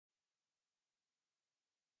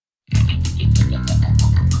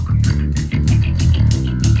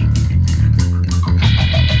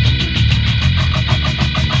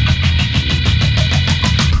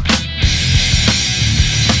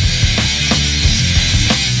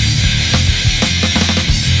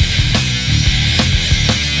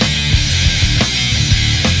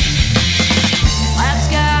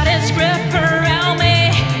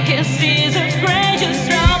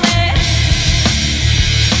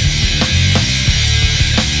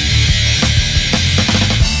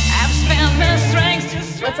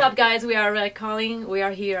up, guys? We are Red Calling. We are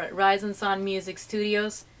here at Rise and Sun Music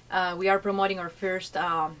Studios. We are promoting our first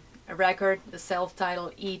record, the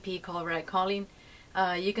self-titled EP called Red Calling.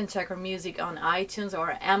 You can check our music on iTunes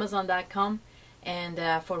or Amazon.com.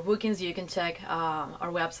 And for bookings, you can check our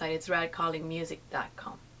website. It's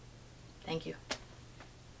redcallingmusic.com. Thank you.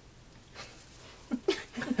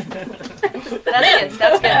 That's good.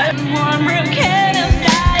 That's good.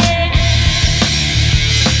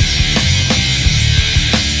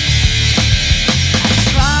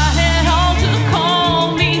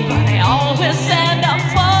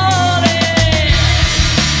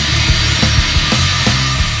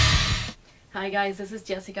 Hi guys, this is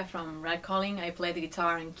Jessica from Red Calling. I play the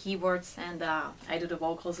guitar and keyboards, and I do the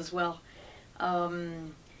vocals as well.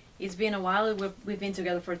 It's been a while. We've been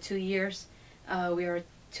together for 2 years. We are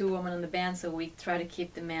 2 women in the band, so we try to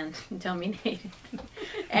keep the man dominated.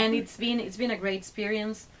 And it's been a great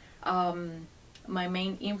experience. My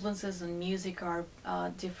main influences in music are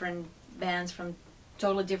different bands from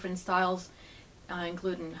totally different styles,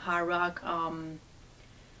 including hard rock,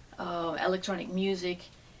 electronic music.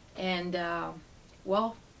 And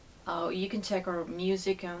well, you can check our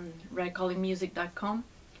music on redcallingmusic.com,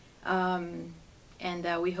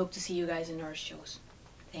 and we hope to see you guys in our shows.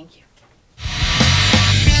 Thank you.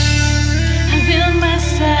 I feel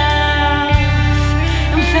myself,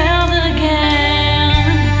 I'm felt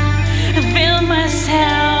again. I feel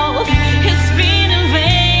myself, it's been in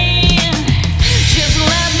vain. Just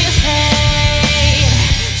let me fade.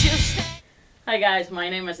 Hi guys, my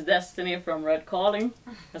name is Destiny from Red Calling.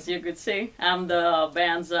 As you could see, I'm the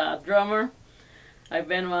band's drummer. I've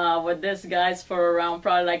been with these guys for around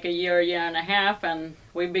probably like a year and a half, and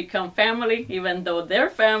we become family, even though they're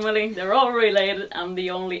family. They're all related. I'm the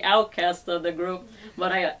only outcast of the group,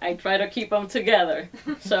 but I try to keep them together,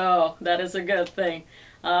 so that is a good thing.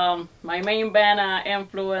 My main band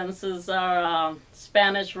influences are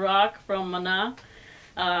Spanish rock from Mana.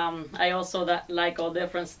 I also like all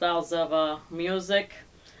different styles of music.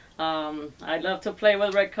 I love to play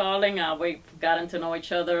with Red Calling. We've gotten to know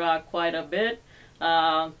each other quite a bit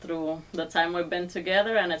through the time we've been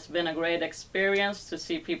together, and it's been a great experience to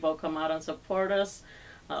see people come out and support us.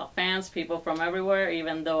 Fans, people from everywhere,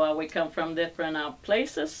 even though we come from different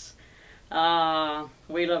places.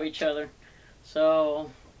 We love each other.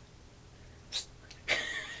 So,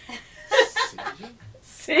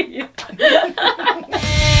 see you.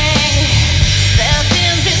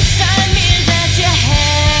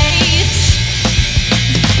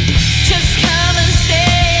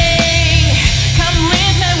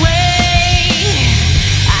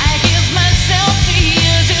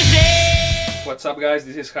 What's up, guys?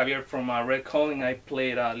 This is Javier from Red Calling. I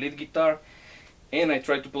played lead guitar and I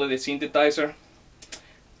tried to play the synthesizer.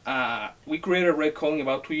 We created Red Calling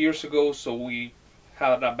about 2 years ago, so we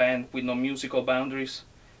had a band with no musical boundaries.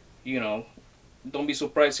 You know, don't be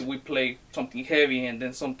surprised if we play something heavy and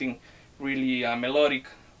then something really melodic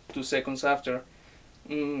 2 seconds after.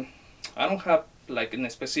 I don't have like a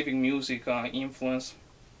specific music influence.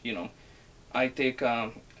 You know, I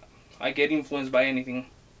get influenced by anything.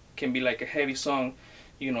 Can be like a heavy song,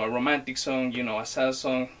 you know, a romantic song, you know, a sad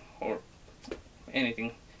song, or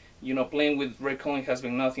anything. You know, playing with Red Calling has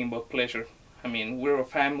been nothing but pleasure. I mean, we're a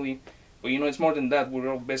family, but you know, it's more than that. We're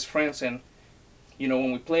all best friends, and you know,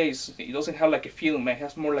 when we play, it doesn't have like a feeling, man. It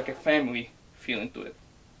has more like a family feeling to it.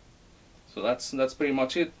 So that's pretty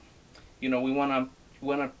much it. You know, we want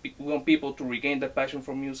people to regain that passion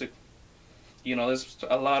for music. You know, there's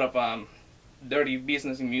a lot of dirty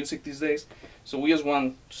business in music these days, so we just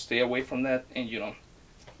want to stay away from that and, you know,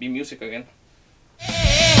 be music again.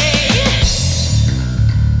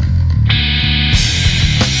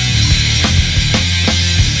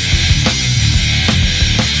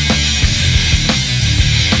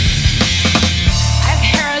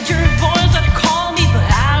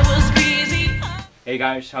 Hey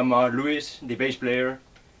guys, I'm Luis, the bass player,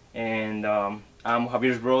 and I'm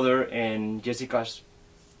Javier's brother and Jessica's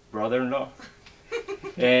brother-in-law.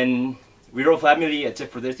 And we're all family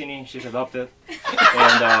except for Destiny. She's adopted.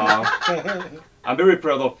 And I'm very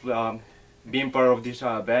proud of being part of this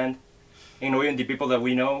band and knowing the people that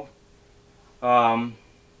we know. I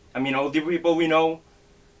mean, all the people we know,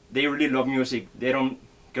 they really love music. They don't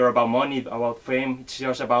care about money, about fame. It's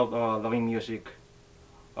just about loving music.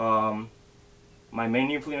 My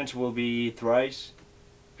main influence will be Thrice,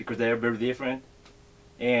 because they are very different.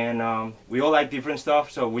 And we all like different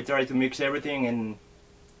stuff, so we try to mix everything and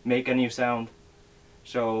make a new sound.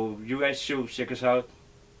 So you guys should check us out.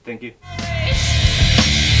 Thank you. I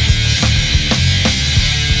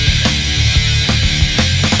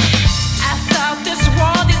thought this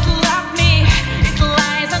world, it loved me, it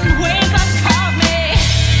lies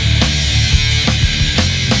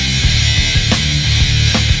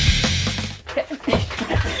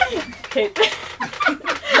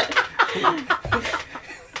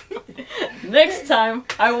Next time,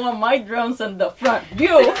 I want my drums in the front.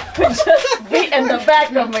 You could just be in the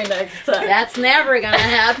back of me next time. That's never gonna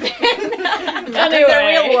happen. Not in Anyway.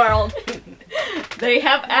 the real world. They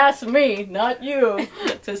have asked me, not you,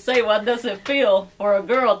 to say what does it feel for a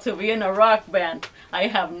girl to be in a rock band. I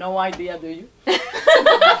have no idea, do you?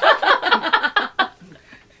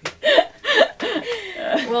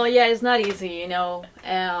 Well, yeah, it's not easy, you know,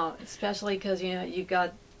 especially because, you know, you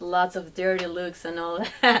got lots of dirty looks and all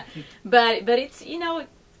that. But it's, you know,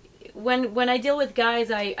 when I deal with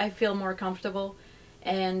guys, I feel more comfortable,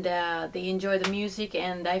 and they enjoy the music,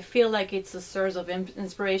 and I feel like it's a source of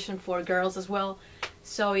inspiration for girls as well.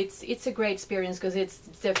 So it's a great experience because it's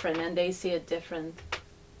different, and they see it different.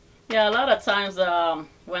 Yeah, a lot of times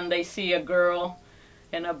when they see a girl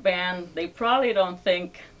in a band, they probably don't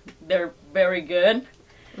think they're very good,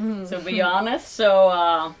 to be honest.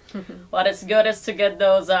 So what is good is to get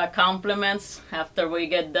those compliments after we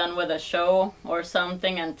get done with a show or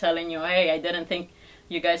something, and telling you, hey, I didn't think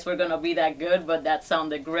you guys were going to be that good, but that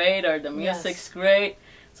sounded great, or the music's great.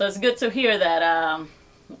 So it's good to hear that.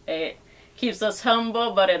 It keeps us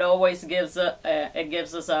humble, but it always gives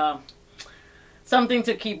us something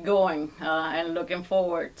to keep going and looking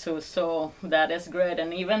forward to. So that is great.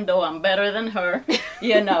 And even though I'm better than her,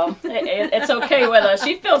 you know, it's okay with her.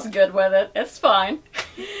 She feels good with it. It's fine.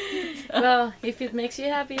 Well, if it makes you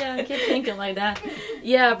happy, yeah, keep thinking like that.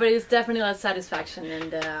 Yeah, but it's definitely a satisfaction,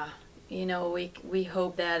 and you know, we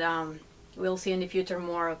hope that we'll see in the future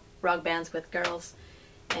more rock bands with girls,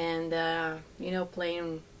 and you know,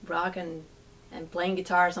 playing rock and playing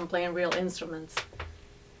guitars and playing real instruments.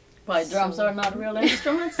 Why, drums are not real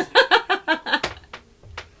instruments?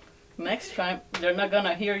 Next time, they're not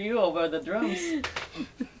gonna hear you over the drums.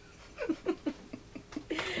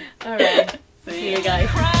 All right, See you guys.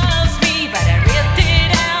 Crossed me, but I ripped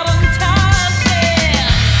it out and tossed it.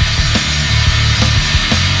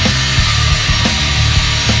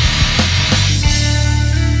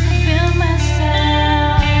 I feel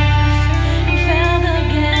myself, I felt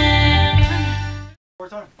again.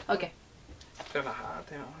 okay.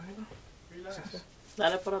 Relájate, amigo.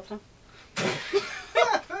 Dale por otro.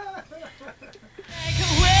 Like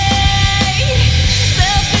a